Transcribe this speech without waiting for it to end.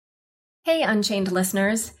Hey, Unchained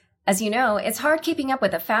listeners. As you know, it's hard keeping up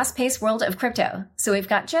with the fast-paced world of crypto, so we've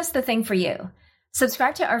got just the thing for you.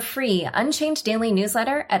 Subscribe to our free Unchained daily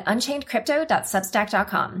newsletter at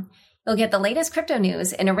unchainedcrypto.substack.com. You'll get the latest crypto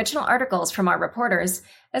news and original articles from our reporters,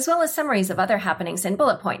 as well as summaries of other happenings and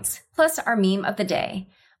bullet points, plus our meme of the day,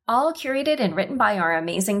 all curated and written by our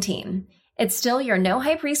amazing team. It's still your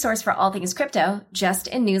no-hype resource for all things crypto, just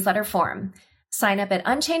in newsletter form. Sign up at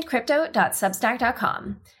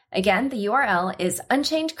unchainedcrypto.substack.com. Again, the URL is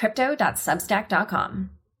unchainedcrypto.substack.com.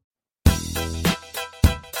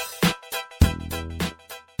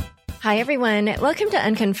 Hi, everyone. Welcome to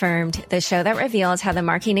Unconfirmed, the show that reveals how the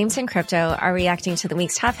marquee names in crypto are reacting to the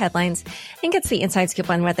week's top headlines and gets the inside scoop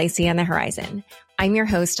on what they see on the horizon. I'm your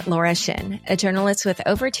host, Laura Shin, a journalist with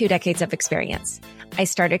over 2 decades of experience. I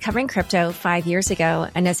started covering crypto 5 years ago,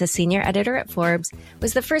 and as a senior editor at Forbes,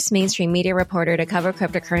 was the first mainstream media reporter to cover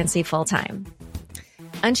cryptocurrency full-time.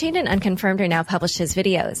 Unchained and Unconfirmed are now published as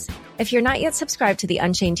videos. If you're not yet subscribed to the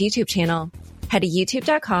Unchained YouTube channel, head to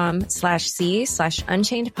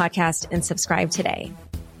youtube.com/c/Unchained podcast and subscribe today.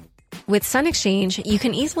 With Sun Exchange, you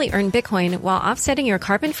can easily earn Bitcoin while offsetting your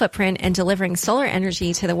carbon footprint and delivering solar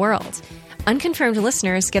energy to the world. Unconfirmed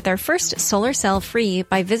listeners get their first solar cell free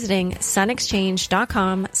by visiting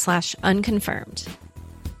sunexchange.com/unconfirmed.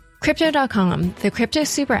 Crypto.com, the crypto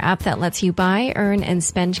super app that lets you buy, earn, and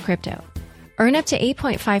spend crypto. Earn up to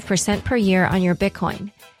 8.5% per year on your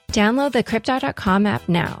Bitcoin. Download the Crypto.com app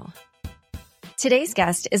now. Today's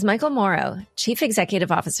guest is Michael Morrow, Chief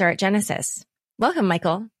Executive Officer at Genesis. Welcome,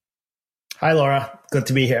 Michael. Hi, Laura. Good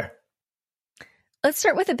to be here. Let's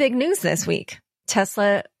start with the big news this week.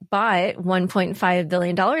 Tesla bought $1.5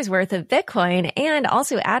 billion worth of Bitcoin and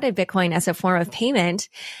also added Bitcoin as a form of payment.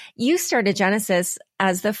 You started Genesis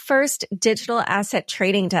as the first digital asset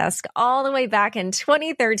trading desk all the way back in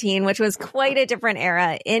 2013, which was quite a different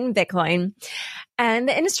era in Bitcoin. And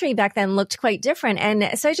the industry back then looked quite different.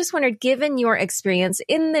 And so I just wondered, given your experience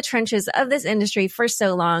in the trenches of this industry for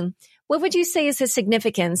so long, what would you say is the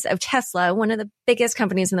significance of Tesla, one of the biggest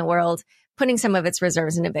companies in the world, putting some of its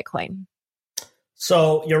reserves into Bitcoin?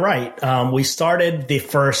 So you're right. We started the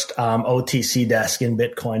first OTC desk in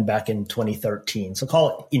Bitcoin back in 2013. So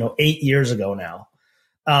call it, 8 years ago now.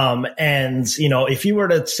 And if you were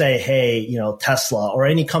to say, hey, Tesla or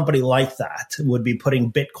any company like that would be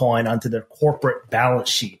putting Bitcoin onto their corporate balance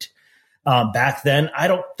sheet back then, I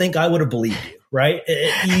don't think I would have believed you, right?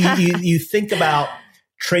 You think about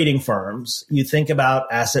trading firms, you think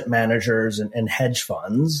about asset managers and hedge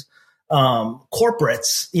funds.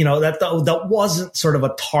 Corporates, that wasn't sort of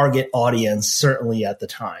a target audience, certainly at the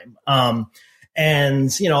time. But I'm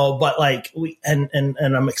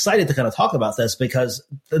excited to kind of talk about this because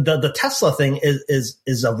the Tesla thing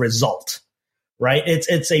is a result, right?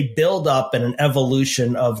 It's a buildup and an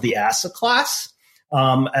evolution of the asset class,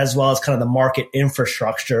 as well as kind of the market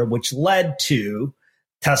infrastructure, which led to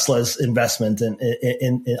Tesla's investment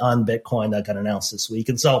on Bitcoin that got announced this week.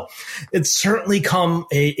 And so it's certainly come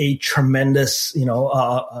a tremendous,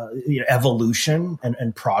 evolution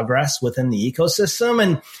and progress within the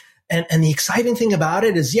ecosystem. And the exciting thing about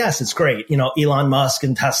it is, yes, it's great. Elon Musk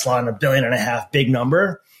and Tesla and $1.5 billion, big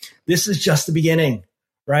number. This is just the beginning,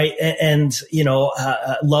 right? And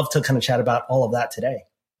I'd love to kind of chat about all of that today.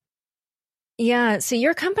 Yeah. So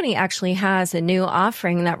your company actually has a new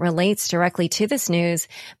offering that relates directly to this news.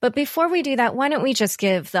 But before we do that, why don't we just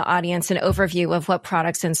give the audience an overview of what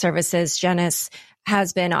products and services Genesis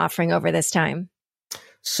has been offering over this time?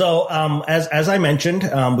 So as I mentioned,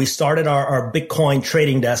 we started our Bitcoin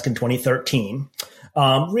trading desk in 2013,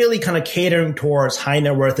 really kind of catering towards high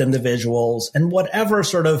net worth individuals and whatever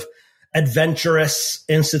sort of adventurous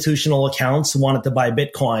institutional accounts wanted to buy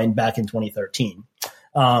Bitcoin back in 2013.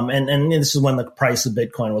 And this is when the price of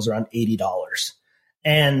Bitcoin was around $80.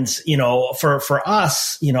 And, for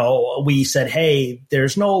us, we said, hey,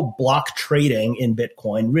 there's no block trading in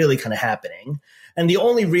Bitcoin really kind of happening. And the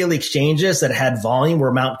only real exchanges that had volume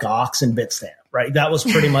were Mt. Gox and Bitstamp, right? That was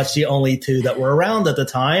pretty much the only two that were around at the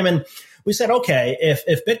time. And we said, okay,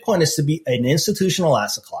 if Bitcoin is to be an institutional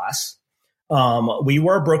asset class, we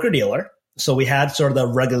were a broker dealer. So we had sort of the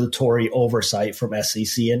regulatory oversight from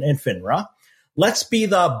SEC and FINRA. Let's be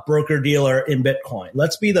the broker dealer in Bitcoin.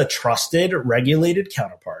 Let's be the trusted, regulated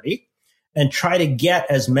counterparty and try to get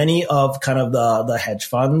as many of kind of the hedge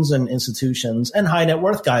funds and institutions and high net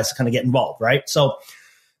worth guys to kind of get involved, right? So,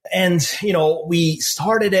 we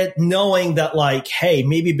started it knowing that hey,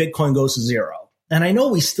 maybe Bitcoin goes to zero. And I know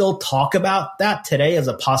we still talk about that today as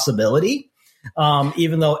a possibility,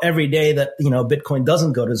 Even though every day that, Bitcoin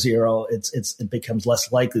doesn't go to zero, it becomes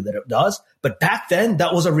less likely that it does. But back then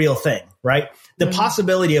that was a real thing, right? The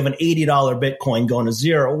possibility of an $80 Bitcoin going to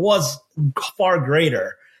zero was far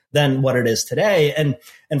greater than what it is today. And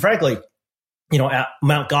frankly,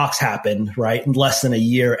 Mt. Gox happened, right? In less than a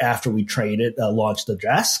year after we launched the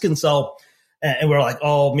desk. And so, and we're like,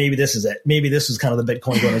 oh, maybe this is it. Maybe this is kind of the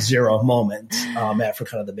Bitcoin going to zero moment, after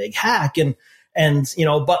kind of the big hack.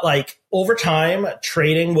 But like over time,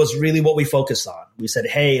 trading was really what we focused on. We said,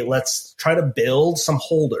 hey, let's try to build some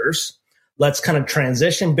holders. Let's kind of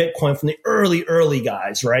transition Bitcoin from the early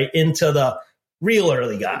guys, right, into the real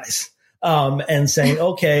early guys. And saying,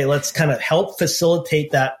 okay, let's kind of help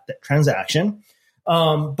facilitate that transaction.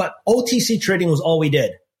 But OTC trading was all we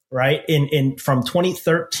did, right? From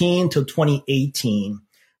 2013 to 2018,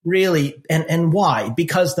 really. And why?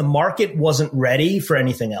 Because the market wasn't ready for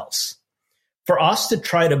anything else. For us to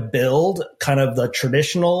try to build kind of the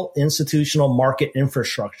traditional institutional market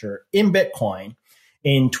infrastructure in Bitcoin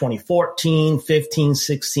in 2014, 15,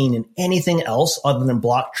 16, and anything else other than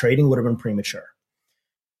block trading would have been premature.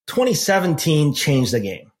 2017 changed the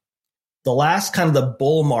game. The last kind of the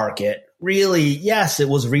bull market, really, yes, it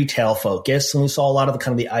was retail focused, and we saw a lot of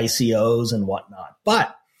the ICOs and whatnot,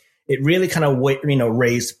 but it really kind of,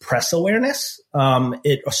 raised press awareness.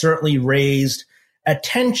 It certainly raised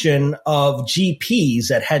attention of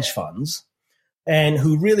GPs at hedge funds, and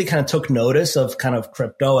who really kind of took notice of kind of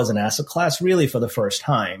crypto as an asset class really for the first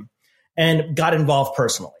time and got involved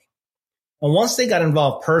personally. And once they got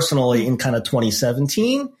involved personally in kind of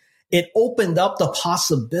 2017, it opened up the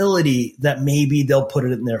possibility that maybe they'll put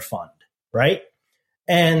it in their fund, right?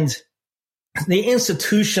 And the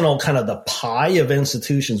institutional kind of the pie of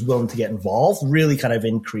institutions willing to get involved really kind of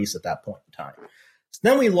increased at that point in time. So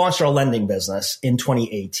then we launched our lending business in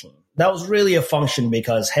 2018. That was really a function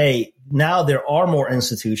because, hey, now there are more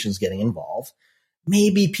institutions getting involved.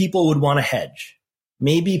 Maybe people would want to hedge.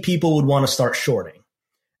 Maybe people would want to start shorting.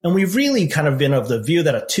 And we've really kind of been of the view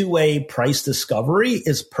that a two-way price discovery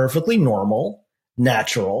is perfectly normal,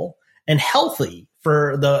 natural, and healthy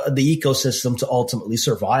for the ecosystem to ultimately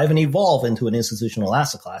survive and evolve into an institutional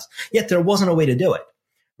asset class. Yet there wasn't a way to do it,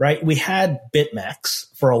 right? We had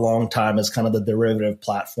BitMEX for a long time as kind of the derivative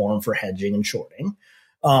platform for hedging and shorting.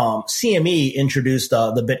 CME introduced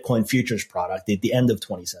the Bitcoin futures product at the end of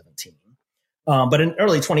 2017. But in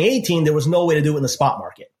early 2018, there was no way to do it in the spot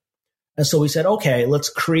market. And so we said, okay, let's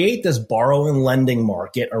create this borrow and lending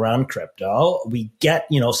market around crypto. We get,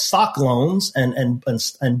 stock loans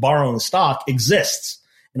and borrowing stock exists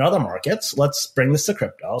in other markets. Let's bring this to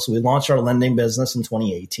crypto. So we launched our lending business in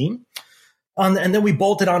 2018. And then we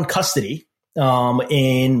bolted on custody.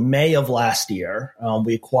 In May of last year,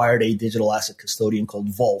 we acquired a digital asset custodian called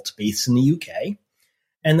Vault based in the UK.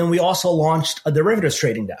 And then we also launched a derivatives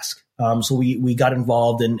trading desk. So we got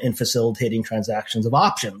involved in facilitating transactions of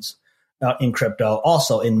options in crypto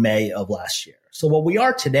also in May of last year. So what we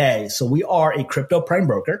are today, so we are a crypto prime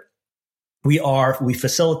broker. We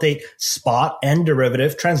facilitate spot and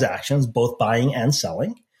derivative transactions, both buying and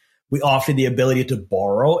selling. We offer the ability to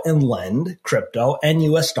borrow and lend crypto and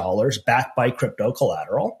US dollars backed by crypto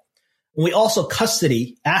collateral. And we also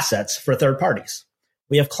custody assets for third parties.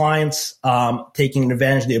 We have clients taking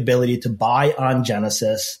advantage of the ability to buy on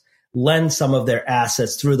Genesis, lend some of their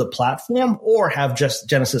assets through the platform, or have just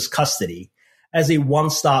Genesis custody as a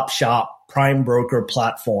one-stop shop prime broker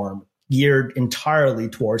platform geared entirely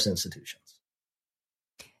towards institutions.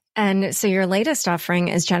 And so your latest offering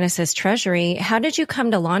is Genesis Treasury. How did you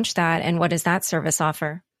come to launch that, and what does that service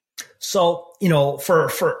offer? So, for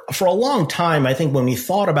a long time, I think when we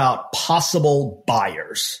thought about possible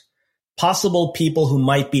buyers, possible people who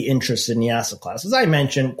might be interested in the asset class, as I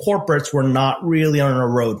mentioned, corporates were not really on a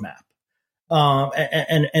roadmap.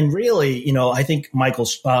 And really, I think Michael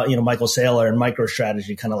Saylor and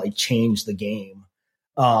MicroStrategy kind of like changed the game.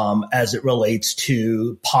 As it relates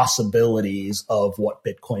to possibilities of what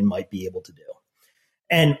Bitcoin might be able to do.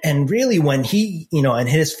 And really when he, and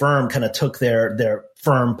his firm kind of took their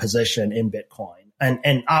firm position in Bitcoin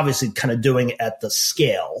and obviously kind of doing it at the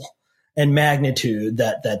scale and magnitude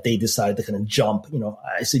that they decided to kind of jump,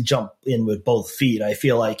 I say jump in with both feet. I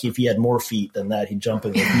feel like if he had more feet than that, he'd jump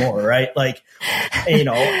in with more, right? Like,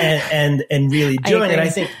 and really doing it. I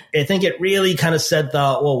think it really kind of said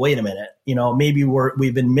wait a minute, maybe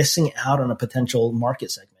we've been missing out on a potential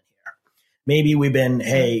market segment here. Maybe we've been,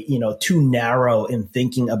 too narrow in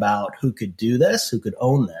thinking about who could do this, who could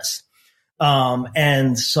own this.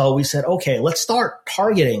 And so we said, okay, let's start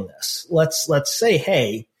targeting this. Let's say,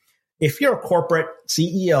 hey, if you're a corporate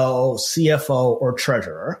CEO, CFO, or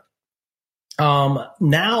treasurer,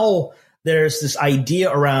 now there's this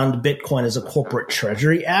idea around Bitcoin as a corporate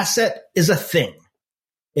treasury asset is a thing.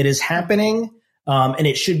 It is happening, and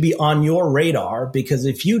it should be on your radar, because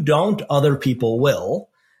if you don't, other people will.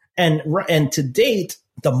 And to date,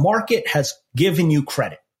 the market has given you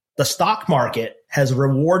credit. The stock market has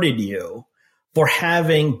rewarded you for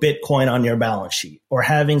having Bitcoin on your balance sheet or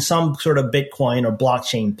having some sort of Bitcoin or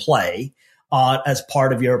blockchain play as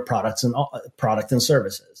part of your product and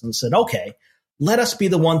services, and said, okay, let us be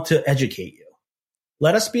the one to educate you.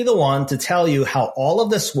 Let us be the one to tell you how all of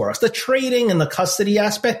this works. The trading and the custody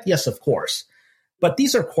aspect, yes, of course. But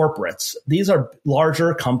these are corporates. These are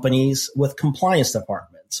larger companies with compliance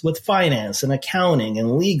departments, with finance and accounting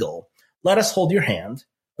and legal. Let us hold your hand.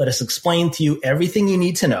 Let us explain to you everything you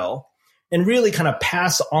need to know and really kind of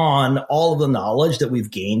pass on all of the knowledge that we've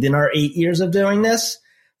gained in our 8 years of doing this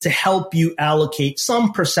to help you allocate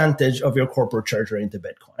some percentage of your corporate treasury into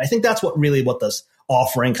Bitcoin. I think that's what this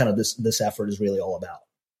offering, kind of this effort, is really all about.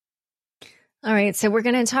 All right. So we're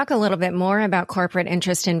going to talk a little bit more about corporate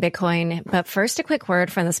interest in Bitcoin. But first, a quick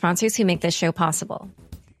word from the sponsors who make this show possible.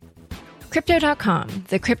 Crypto.com,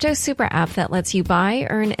 the crypto super app that lets you buy,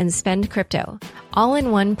 earn, and spend crypto all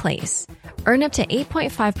in one place. Earn up to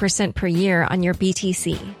 8.5% per year on your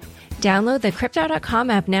BTC. Download the Crypto.com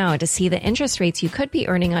app now to see the interest rates you could be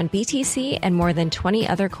earning on BTC and more than 20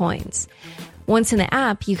 other coins. Once in the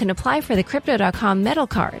app, you can apply for the Crypto.com Metal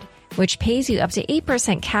Card, which pays you up to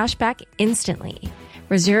 8% cash back instantly.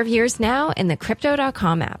 Reserve yours now in the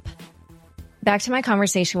Crypto.com app. Back to my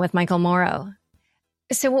conversation with Michael Morrow.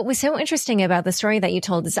 So what was so interesting about the story that you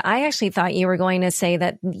told is I actually thought you were going to say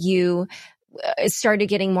that you started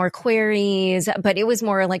getting more queries, but it was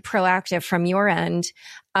more like proactive from your end.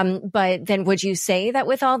 But then would you say that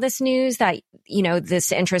with all this news that,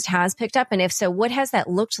 this interest has picked up? And if so, what has that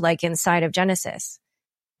looked like inside of Genesis?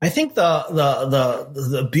 I think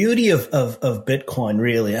the beauty of Bitcoin,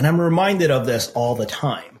 really, and I'm reminded of this all the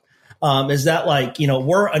time, is that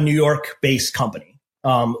we're a New York based company.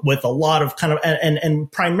 With a lot of kind of,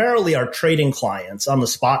 and primarily our trading clients on the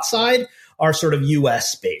spot side are sort of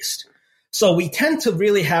US based. So we tend to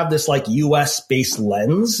really have this US based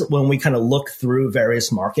lens when we kind of look through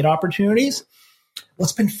various market opportunities.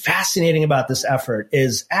 What's been fascinating about this effort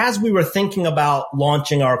is as we were thinking about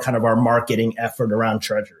launching our marketing effort around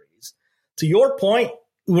treasuries, to your point,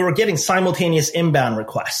 we were getting simultaneous inbound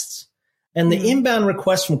requests, and the inbound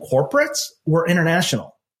requests from corporates were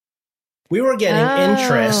international. We were getting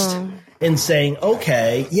interest in saying,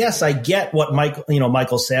 okay, yes, I get what Michael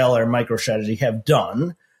Saylor and MicroStrategy have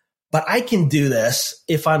done, but I can do this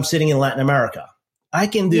if I'm sitting in Latin America. I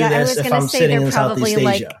can do this if I'm sitting in Southeast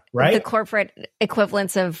Asia, right? The corporate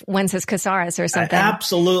equivalents of Wences Casares or something.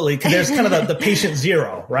 Absolutely. There's kind of the patient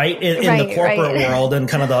zero, right? In the corporate world, and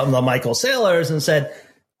kind of the Michael Saylors, and said,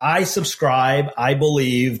 I subscribe. I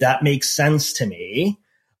believe that makes sense to me.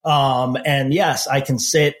 And yes, I can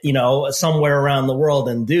sit, somewhere around the world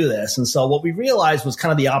and do this. And so what we realized was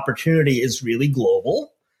kind of the opportunity is really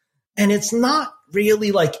global, and it's not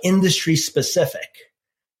really industry specific,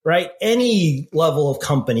 right? Any level of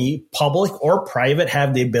company, public or private,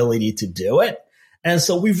 have the ability to do it. And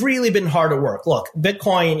so we've really been hard at work. Look,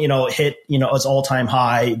 Bitcoin, hit, its all-time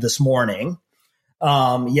high this morning.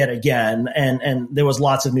 Yet again, and there was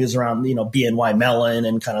lots of news around, BNY Mellon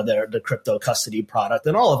and kind of the crypto custody product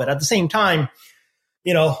and all of it. At the same time,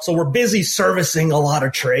 so we're busy servicing a lot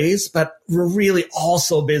of trades, but we're really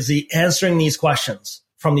also busy answering these questions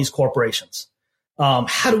from these corporations.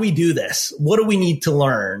 How do we do this? What do we need to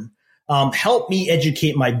learn? Help me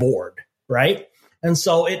educate my board, right? And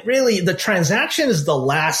so the transaction is the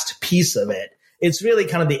last piece of it. It's really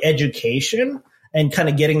kind of the education and kind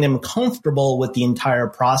of getting them comfortable with the entire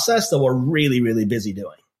process that we're really, really busy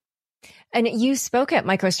doing. And you spoke at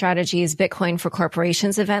MicroStrategy's Bitcoin for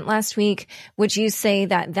Corporations event last week. Would you say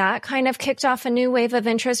that kind of kicked off a new wave of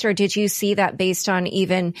interest, or did you see that based on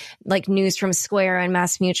even news from Square and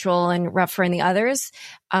MassMutual and Ruffer and the others?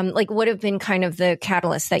 What have been kind of the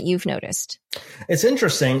catalyst that you've noticed? It's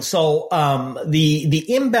interesting. So the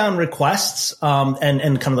inbound requests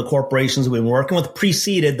and kind of the corporations we've been working with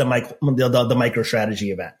preceded the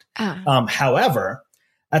MicroStrategy event. However,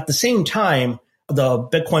 at the same time, the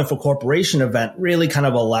Bitcoin for Corporation event really kind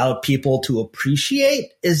of allowed people to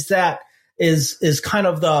appreciate is kind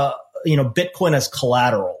of the, Bitcoin as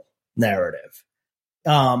collateral narrative.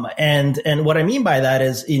 And what I mean by that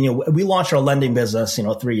is, we launched our lending business,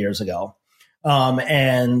 3 years ago.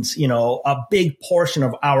 And a big portion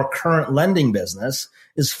of our current lending business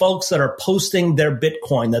is folks that are posting their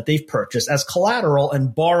Bitcoin that they've purchased as collateral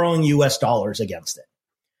and borrowing US dollars against it.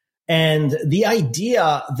 And the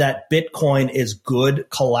idea that Bitcoin is good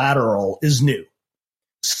collateral is new.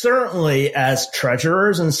 Certainly, as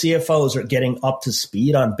treasurers and CFOs are getting up to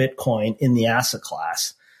speed on Bitcoin in the asset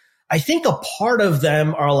class, I think a part of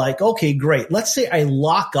them are like, okay, great. Let's say I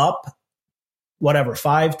lock up whatever,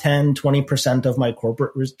 5, 10, 20% of my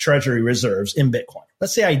corporate treasury reserves in Bitcoin.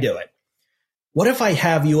 Let's say I do it. What if I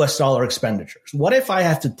have US dollar expenditures? What if I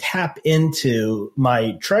have to tap into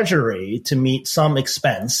my treasury to meet some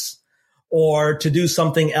expense or to do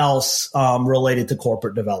something else related to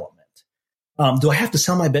corporate development? Do I have to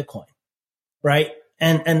sell my Bitcoin? Right?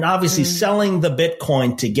 And obviously selling the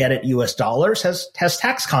Bitcoin to get it US dollars has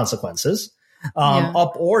tax consequences,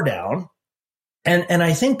 up or down. And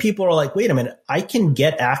I think people are like, wait a minute, I can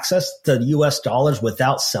get access to US dollars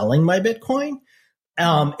without selling my Bitcoin,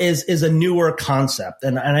 is a newer concept.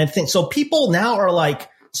 And I think so people now are like,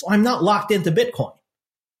 so I'm not locked into Bitcoin.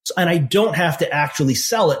 So, and I don't have to actually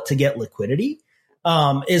sell it to get liquidity.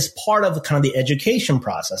 Is part of kind of the education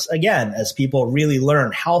process. Again, as people really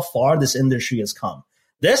learn how far this industry has come.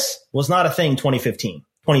 This was not a thing 2015,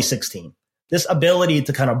 2016. This ability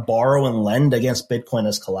to kind of borrow and lend against Bitcoin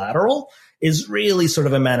as collateral is really sort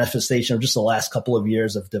of a manifestation of just the last couple of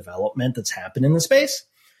years of development that's happened in the space.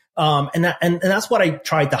 And that's what I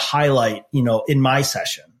tried to highlight, in my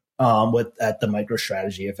session, at the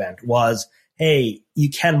MicroStrategy event was, hey,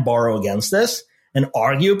 you can borrow against this. And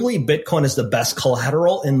arguably, Bitcoin is the best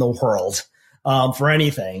collateral in the world for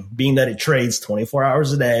anything, being that it trades 24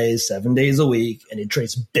 hours a day, 7 days a week, and it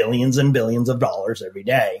trades billions and billions of dollars every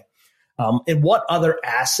day. And what other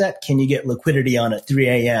asset can you get liquidity on at 3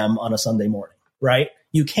 a.m. on a Sunday morning, right?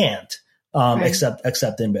 You can't, right.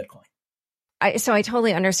 except in Bitcoin. So I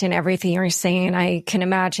totally understand everything you're saying. I can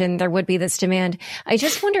imagine there would be this demand. I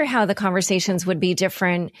just wonder how the conversations would be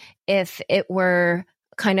different if it were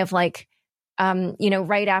kind of like,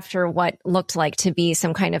 right after what looked like to be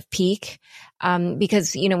some kind of peak.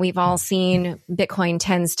 Because, we've all seen Bitcoin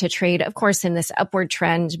tends to trade, of course, in this upward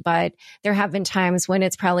trend, but there have been times when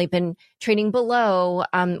it's probably been trading below,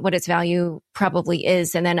 what its value probably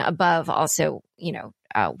is. And then above also,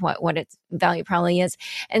 what its value probably is.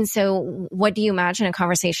 And so what do you imagine a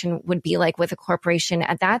conversation would be like with a corporation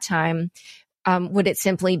at that time? Would it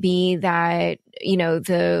simply be that,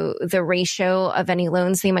 the ratio of any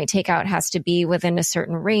loans they might take out has to be within a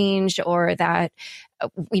certain range, or that,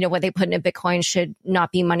 what they put in a Bitcoin should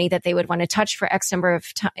not be money that they would want to touch for X number of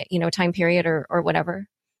time period or whatever?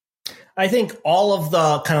 I think all of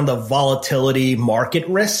the kind of the volatility market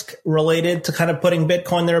risk related to kind of putting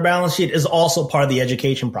Bitcoin in their balance sheet is also part of the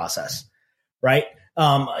education process, right?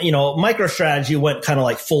 MicroStrategy went kind of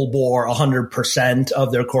like full bore 100%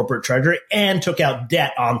 of their corporate treasury and took out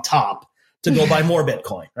debt on top to go buy more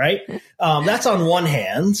Bitcoin, right? That's on one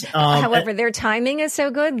hand. However, their timing is so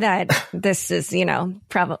good that this is,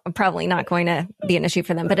 probably not going to be an issue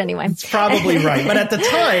for them. But anyway. It's probably right. But at the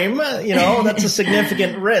time, that's a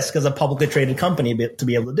significant risk as a publicly traded company to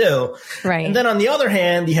be able to do. Right. And then on the other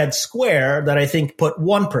hand, you had Square that I think put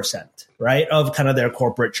 1%, right, of kind of their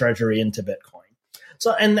corporate treasury into Bitcoin.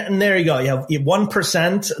 So, and there you go. You have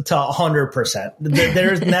 1% to 100%.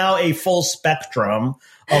 There's now a full spectrum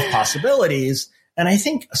of possibilities. And I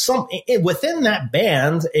think within that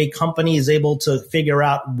band, a company is able to figure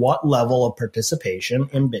out what level of participation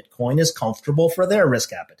in Bitcoin is comfortable for their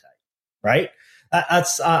risk appetite, right?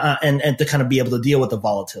 That's, and to kind of be able to deal with the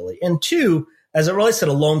volatility. And two, as it relates to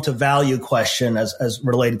the loan to value question as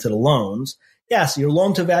related to the loans, yes, your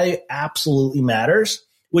loan to value absolutely matters,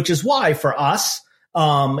 which is why for us, we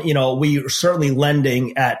are certainly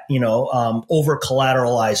lending at, over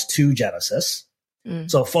collateralized to Genesis.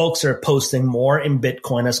 So folks are posting more in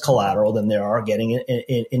Bitcoin as collateral than they are getting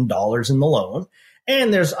in dollars in the loan.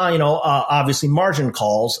 And there's, obviously margin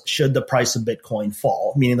calls should the price of Bitcoin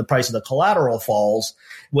fall, meaning the price of the collateral falls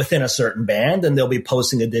within a certain band, and they'll be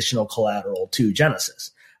posting additional collateral to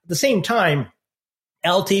Genesis. At the same time,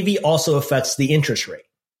 LTV also affects the interest rate.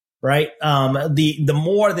 Right. The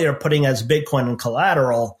more they're putting as Bitcoin and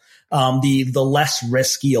collateral, the less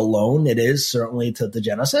risky a loan it is, certainly to the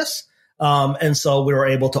Genesis. And so we were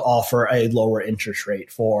able to offer a lower interest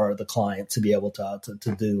rate for the client to be able to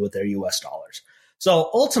do with their US dollars.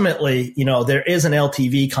 So ultimately, there is an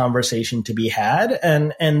LTV conversation to be had,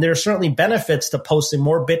 and there's certainly benefits to posting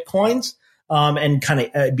more Bitcoins, and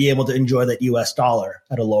kind of be able to enjoy that US dollar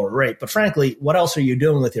at a lower rate. But frankly, what else are you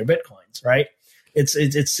doing with your Bitcoins, right?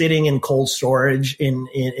 It's sitting in cold storage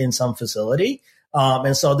in some facility.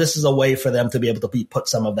 And so this is a way for them to be able to put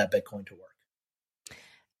some of that Bitcoin to work.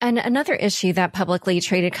 And another issue that publicly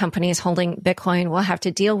traded companies holding Bitcoin will have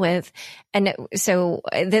to deal with, and so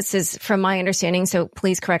this is from my understanding, so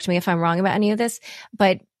please correct me if I'm wrong about any of this,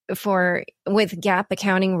 but with GAAP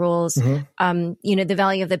accounting rules, the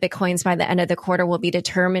value of the Bitcoins by the end of the quarter will be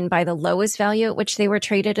determined by the lowest value at which they were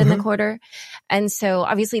traded in the quarter. And so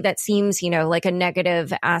obviously that seems, like a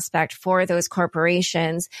negative aspect for those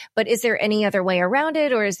corporations, but is there any other way around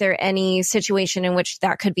it? Or is there any situation in which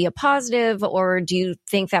that could be a positive? Or do you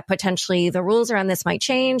think that potentially the rules around this might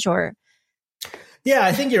change or? Yeah,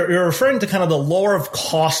 I think you're referring to kind of the lower of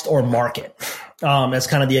cost or market. As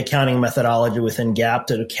kind of the accounting methodology within GAAP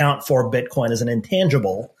to account for Bitcoin as an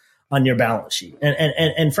intangible on your balance sheet.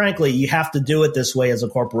 And frankly, you have to do it this way as a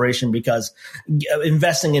corporation because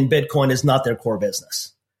investing in Bitcoin is not their core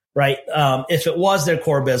business, right? If it was their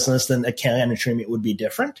core business, then accounting treatment would be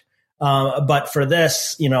different. But for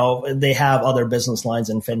this, they have other business lines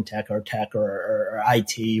in fintech or tech or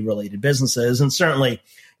IT related businesses. And certainly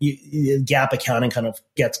GAAP accounting kind of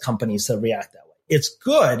gets companies to react that way. It's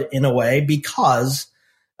good in a way because,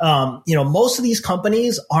 most of these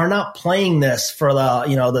companies are not playing this for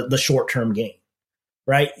the short-term gain,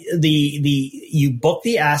 right? You book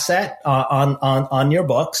the asset on your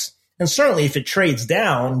books. And certainly if it trades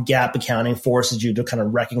down, GAAP accounting forces you to kind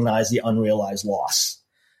of recognize the unrealized loss,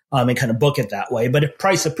 and kind of book it that way. But if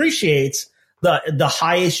price appreciates, the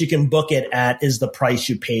highest you can book it at is the price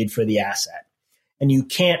you paid for the asset. And you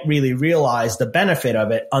can't really realize the benefit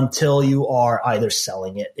of it until you are either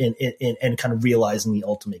selling it and kind of realizing the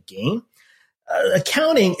ultimate gain.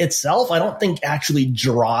 Accounting itself, I don't think actually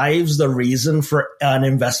drives the reason for an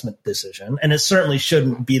investment decision. And it certainly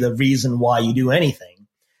shouldn't be the reason why you do anything.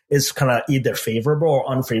 It's kind of either favorable or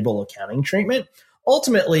unfavorable accounting treatment.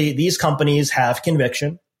 Ultimately, these companies have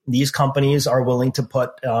conviction. These companies are willing to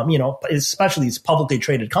put, especially these publicly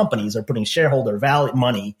traded companies are putting shareholder value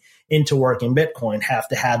money into work in Bitcoin, have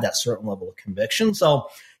to have that certain level of conviction. So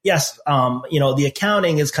yes, the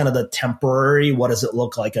accounting is kind of the temporary, what does it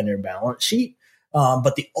look like on your balance sheet?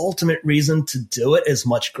 But the ultimate reason to do it is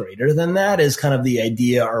much greater than that, is kind of the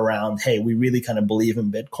idea around, hey, we really kind of believe in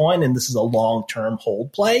Bitcoin and this is a long-term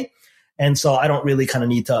hold play. And so I don't really kind of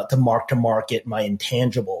need to mark to market my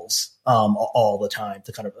intangibles all the time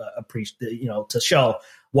to kind of appreciate, to show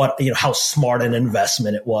what, how smart an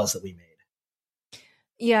investment it was that we made.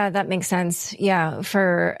 Yeah, that makes sense. Yeah,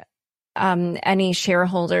 for any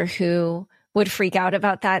shareholder who would freak out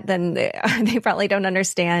about that, then they probably don't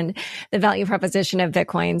understand the value proposition of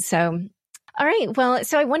Bitcoin. So, all right. Well,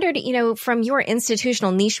 so I wondered, from your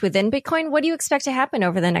institutional niche within Bitcoin, what do you expect to happen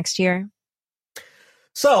over the next year?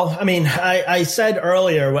 So, I said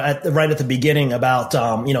earlier right at the beginning about,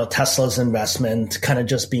 Tesla's investment kind of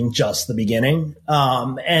just being just the beginning.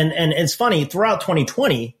 And it's funny, throughout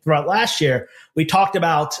 2020, throughout last year, we talked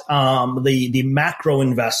about, the macro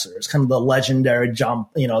investors, kind of the legendary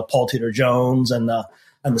Paul Tudor Jones and the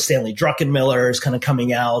Stanley Druckenmillers kind of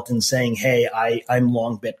coming out and saying, hey, I'm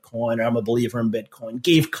long Bitcoin, or I'm a believer in Bitcoin,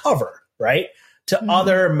 gave cover, right, to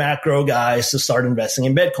other macro guys to start investing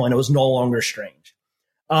in Bitcoin. It was no longer strange.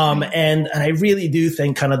 And I really do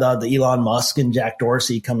think kind of the Elon Musk and Jack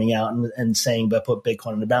Dorsey coming out and saying, but put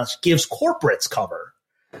Bitcoin on the balance sheet gives corporates cover,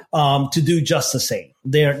 to do just the same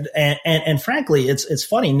there. And frankly, it's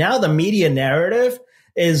funny now the media narrative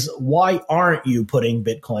is, why aren't you putting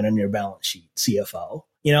Bitcoin on your balance sheet, CFO?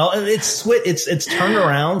 It's turned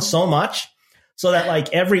around so much so that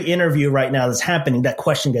like every interview right now that's happening, that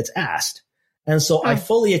question gets asked. And so I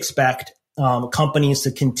fully expect, companies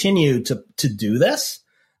to continue to do this.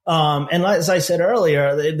 And as I said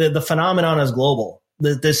earlier, the phenomenon is global.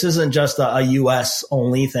 This isn't just a U.S.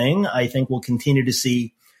 only thing. I think we'll continue to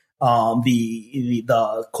see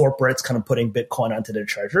the corporates kind of putting Bitcoin onto their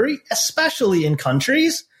treasury, especially in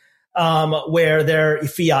countries where their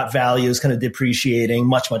fiat value is kind of depreciating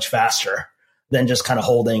much, much faster than just kind of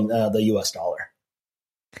holding the U.S. dollar.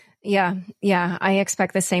 Yeah, I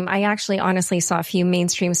expect the same. I actually honestly saw a few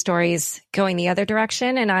mainstream stories going the other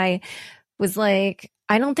direction, and I was like,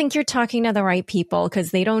 I don't think you're talking to the right people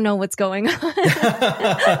because they don't know what's going on.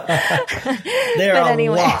 There are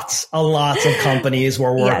lots of companies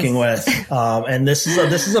we're working with. And this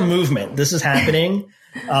is a movement. This is happening.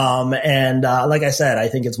 And like I said, I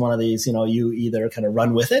think it's one of these, you either kind of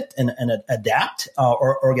run with it and adapt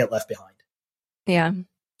or get left behind. Yeah,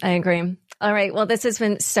 I agree. All right. Well, this has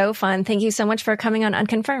been so fun. Thank you so much for coming on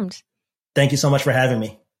Unconfirmed. Thank you so much for having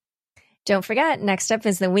me. Don't forget, next up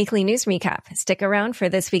is the weekly news recap. Stick around for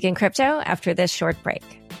This Week in Crypto after this short break.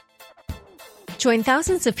 Join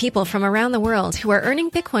thousands of people from around the world who are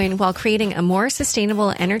earning Bitcoin while creating a more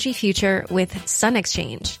sustainable energy future with Sun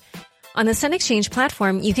Exchange. On the Sun Exchange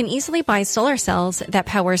platform, you can easily buy solar cells that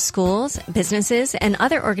power schools, businesses, and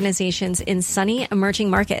other organizations in sunny, emerging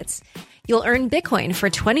markets. You'll earn Bitcoin for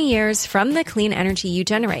 20 years from the clean energy you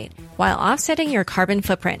generate, while offsetting your carbon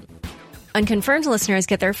footprint. Unconfirmed listeners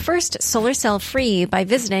get their first solar cell free by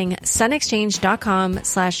visiting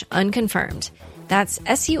sunexchange.com/unconfirmed. That's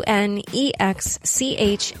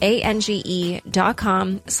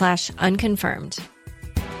sunexchange.com/unconfirmed.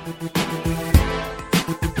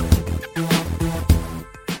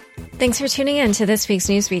 Thanks for tuning in to this week's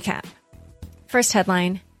news recap. First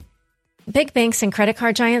headline: big banks and credit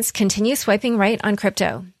card giants continue swiping right on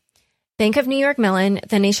crypto. Bank of New York Mellon,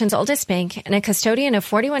 the nation's oldest bank and a custodian of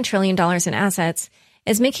 $41 trillion in assets,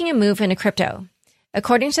 is making a move into crypto.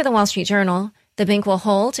 According to the Wall Street Journal, the bank will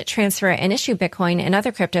hold, transfer, and issue Bitcoin and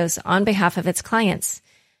other cryptos on behalf of its clients.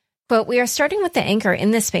 Quote, "We are starting with the anchor in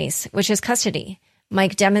this space, which is custody,"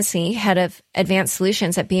 Mike Dempsey, head of advanced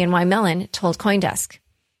solutions at BNY Mellon, told CoinDesk.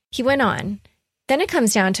 He went on, "Then it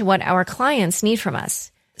comes down to what our clients need from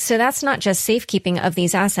us. So that's not just safekeeping of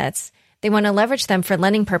these assets. They want to leverage them for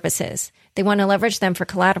lending purposes. They want to leverage them for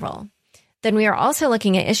collateral. Then we are also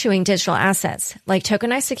looking at issuing digital assets, like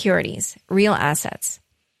tokenized securities, real assets."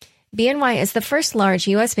 BNY is the first large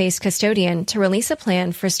U.S.-based custodian to release a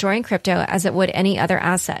plan for storing crypto as it would any other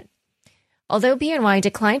asset. Although BNY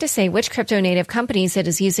declined to say which crypto-native companies it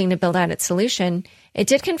is using to build out its solution, it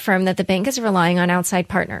did confirm that the bank is relying on outside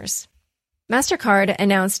partners. MasterCard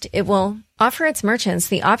announced it will offer its merchants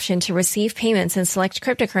the option to receive payments in select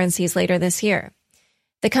cryptocurrencies later this year.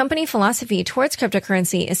 The company philosophy towards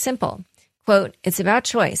cryptocurrency is simple. Quote, "It's about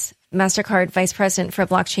choice," MasterCard Vice President for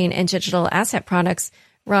Blockchain and Digital Asset Products,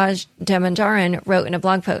 Raj Damodaran, wrote in a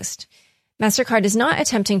blog post. MasterCard is not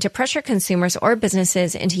attempting to pressure consumers or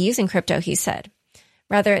businesses into using crypto, he said.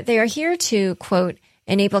 Rather, they are here to, quote,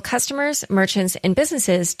 "enable customers, merchants, and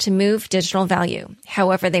businesses to move digital value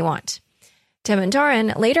however they want."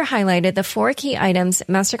 Damodaran later highlighted the 4 key items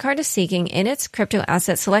MasterCard is seeking in its crypto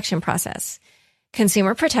asset selection process: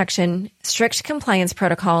 consumer protection, strict compliance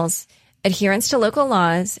protocols, adherence to local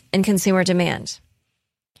laws, and consumer demand.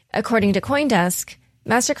 According to CoinDesk,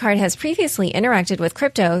 MasterCard has previously interacted with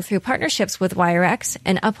crypto through partnerships with WireX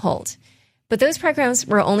and Uphold, but those programs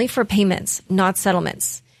were only for payments, not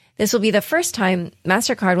settlements. This will be the first time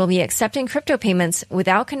MasterCard will be accepting crypto payments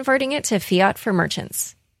without converting it to fiat for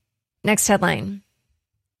merchants. Next headline: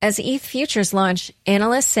 as ETH futures launch,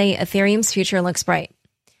 analysts say Ethereum's future looks bright.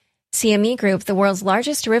 CME Group, the world's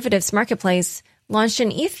largest derivatives marketplace, launched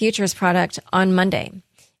an ETH futures product on Monday.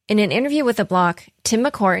 In an interview with The Block, Tim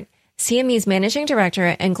McCourt, CME's managing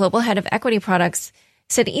director and global head of equity products,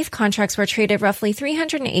 said ETH contracts were traded roughly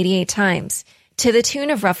 388 times, to the tune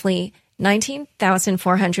of roughly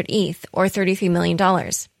 19,400 ETH, or $33 million.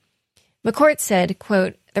 McCourt said,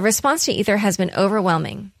 quote, "The response to Ether has been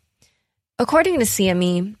overwhelming." According to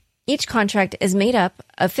CME, each contract is made up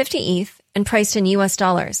of 50 ETH and priced in US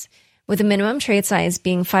dollars, with a minimum trade size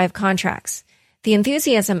being 5 contracts. The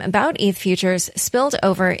enthusiasm about ETH futures spilled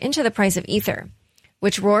over into the price of Ether,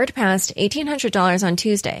 which roared past $1,800 on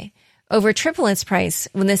Tuesday, over triple its price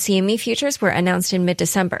when the CME futures were announced in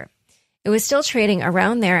mid-December. It was still trading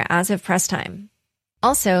around there as of press time.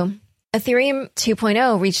 Also, Ethereum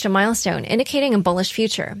 2.0 reached a milestone indicating a bullish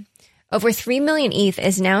future. Over 3 million ETH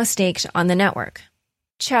is now staked on the network.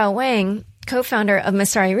 Chao Wang, co-founder of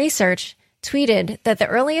Messari Research, tweeted that the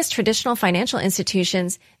earliest traditional financial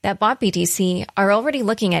institutions that bought BTC are already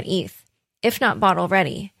looking at ETH, if not bought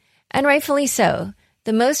already. And rightfully so.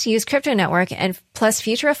 The most used crypto network and plus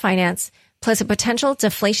future of finance, plus a potential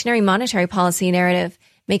deflationary monetary policy narrative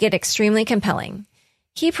make it extremely compelling.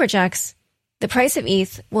 He projects the price of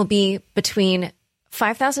ETH will be between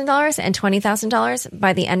 $5,000 and $20,000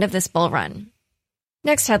 by the end of this bull run.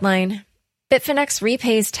 Next headline: Bitfinex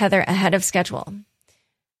repays Tether ahead of schedule.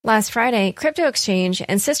 Last Friday, crypto exchange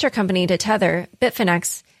and sister company to Tether,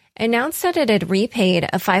 Bitfinex, announced that it had repaid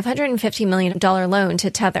a $550 million loan to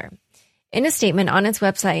Tether. In a statement on its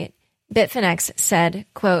website, Bitfinex said,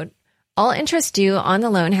 quote, "All interest due on the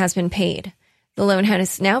loan has been paid. The loan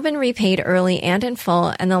has now been repaid early and in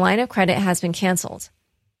full, and the line of credit has been canceled."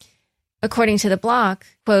 According to The Block,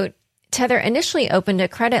 quote, "Tether initially opened a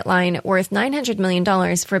credit line worth $900 million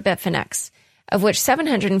for Bitfinex, of which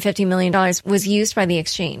 $750 million was used by the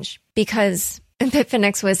exchange, because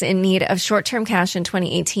Bitfinex was in need of short-term cash in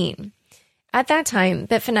 2018. At that time,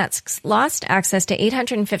 Bitfinex lost access to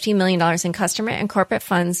 $850 million in customer and corporate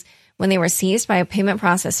funds when they were seized by a payment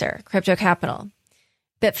processor, Crypto Capital.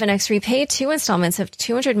 Bitfinex repaid 2 installments of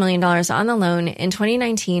 $200 million on the loan in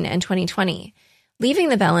 2019 and 2020, leaving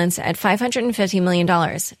the balance at $550 million,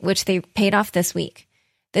 which they paid off this week.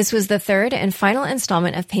 This was the third and final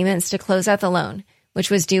installment of payments to close out the loan, which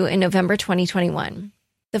was due in November 2021.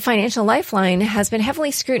 The financial lifeline has been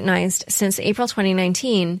heavily scrutinized since April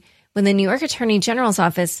 2019, when the New York Attorney General's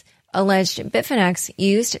office alleged Bitfinex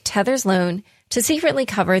used Tether's loan to secretly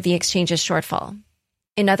cover the exchange's shortfall.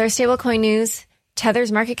 In other stablecoin news,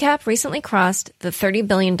 Tether's market cap recently crossed the $30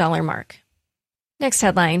 billion mark. Next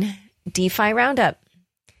headline, DeFi Roundup.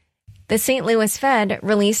 The St. Louis Fed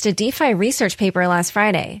released a DeFi research paper last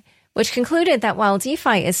Friday, which concluded that while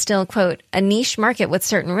DeFi is still, quote, a niche market with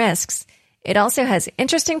certain risks, it also has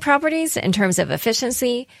interesting properties in terms of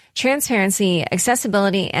efficiency, transparency,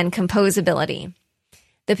 accessibility, and composability.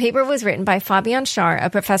 The paper was written by Fabian Schar, a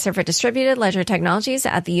professor for distributed ledger technologies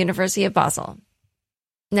at the University of Basel.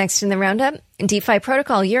 Next in the roundup, DeFi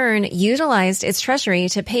protocol Yearn utilized its treasury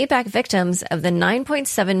to pay back victims of the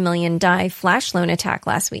 9.7 million DAI flash loan attack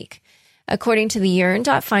last week. According to the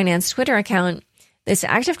Yearn.finance Twitter account, this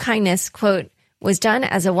act of kindness, quote, was done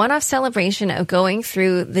as a one-off celebration of going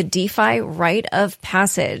through the DeFi rite of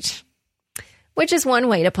passage, which is one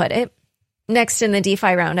way to put it. Next in the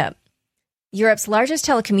DeFi roundup, Europe's largest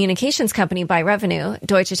telecommunications company by revenue,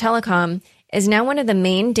 Deutsche Telekom, is now one of the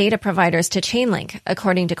main data providers to Chainlink,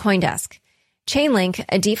 according to CoinDesk. Chainlink,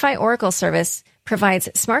 a DeFi Oracle service, provides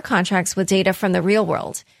smart contracts with data from the real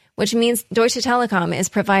world, which means Deutsche Telekom is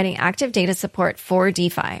providing active data support for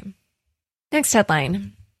DeFi. Next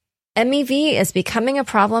headline. MEV is becoming a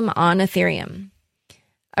problem on Ethereum.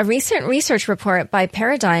 A recent research report by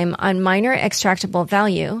Paradigm on miner extractable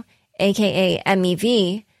value, aka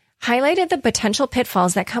MEV, highlighted the potential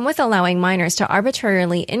pitfalls that come with allowing miners to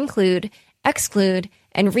arbitrarily include, exclude,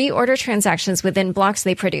 and reorder transactions within blocks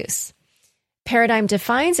they produce. Paradigm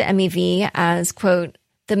defines MEV as, quote,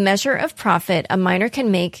 the measure of profit a miner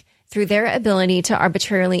can make through their ability to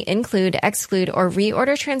arbitrarily include, exclude, or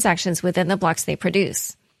reorder transactions within the blocks they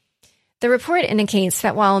produce. The report indicates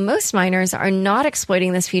that while most miners are not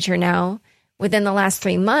exploiting this feature now, within the last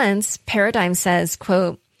 3 months, Paradigm says,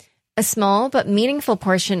 quote, a small but meaningful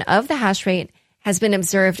portion of the hash rate has been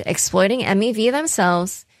observed exploiting MEV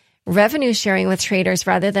themselves, revenue sharing with traders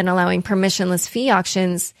rather than allowing permissionless fee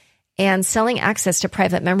auctions, and selling access to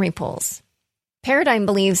private memory pools. Paradigm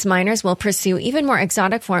believes miners will pursue even more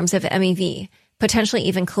exotic forms of MEV, potentially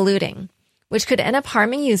even colluding, which could end up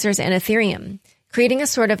harming users in Ethereum, creating a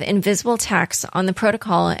sort of invisible tax on the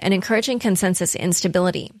protocol and encouraging consensus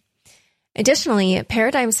instability. Additionally,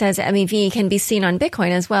 Paradigm says MEV can be seen on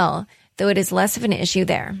Bitcoin as well, though it is less of an issue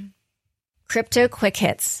there. Crypto Quick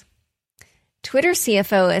Hits. Twitter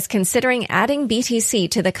CFO is considering adding BTC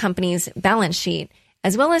to the company's balance sheet,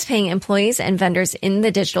 as well as paying employees and vendors in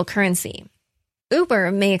the digital currency.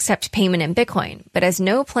 Uber may accept payment in Bitcoin, but has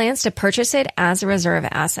no plans to purchase it as a reserve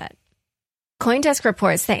asset. CoinDesk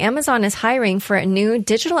reports that Amazon is hiring for a new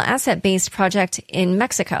digital asset-based project in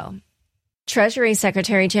Mexico. Treasury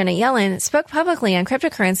Secretary Janet Yellen spoke publicly on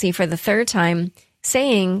cryptocurrency for the third time,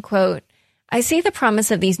 saying, quote, I see the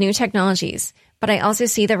promise of these new technologies, but I also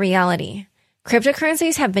see the reality.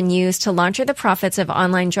 Cryptocurrencies have been used to launder the profits of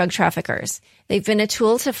online drug traffickers. They've been a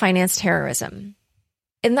tool to finance terrorism.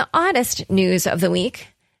 In the oddest news of the week,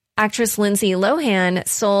 actress Lindsay Lohan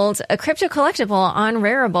sold a crypto collectible on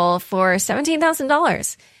Rarible for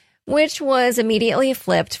 $17,000, which was immediately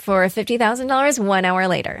flipped for $50,000 1 hour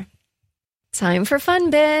later. Time for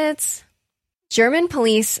fun bits. German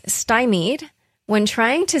police stymied when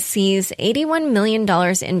trying to seize $81 million in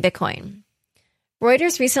Bitcoin.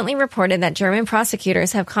 Reuters recently reported that German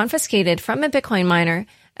prosecutors have confiscated from a Bitcoin miner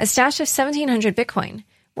a stash of 1,700 Bitcoin,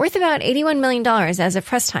 worth about $81 million as of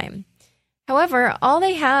press time. However, all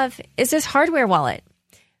they have is this hardware wallet.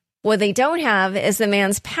 What they don't have is the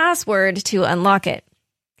man's password to unlock it.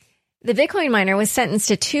 The Bitcoin miner was sentenced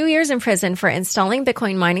to 2 years in prison for installing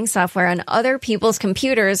Bitcoin mining software on other people's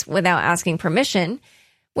computers without asking permission,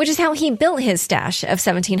 which is how he built his stash of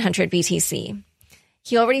 1,700 BTC.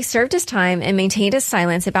 He already served his time and maintained his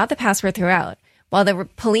silence about the password throughout, while the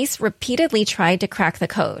police repeatedly tried to crack the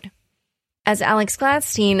code. As Alex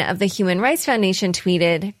Gladstein of the Human Rights Foundation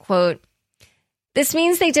tweeted, quote, this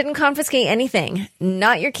means they didn't confiscate anything.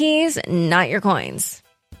 Not your keys, not your coins.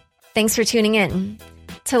 Thanks for tuning in.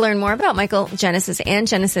 To learn more about Michael, Genesis, and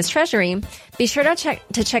Genesis Treasury, be sure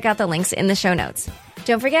to check out the links in the show notes.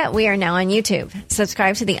 Don't forget, we are now on YouTube.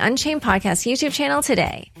 Subscribe to the Unchained Podcast YouTube channel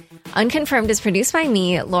today. Unconfirmed is produced by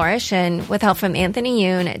me, Laura Shin, with help from Anthony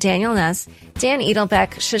Yoon, Daniel Nuss, Dan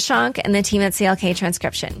Edelbeck, Shashank, and the team at CLK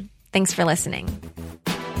Transcription. Thanks for listening.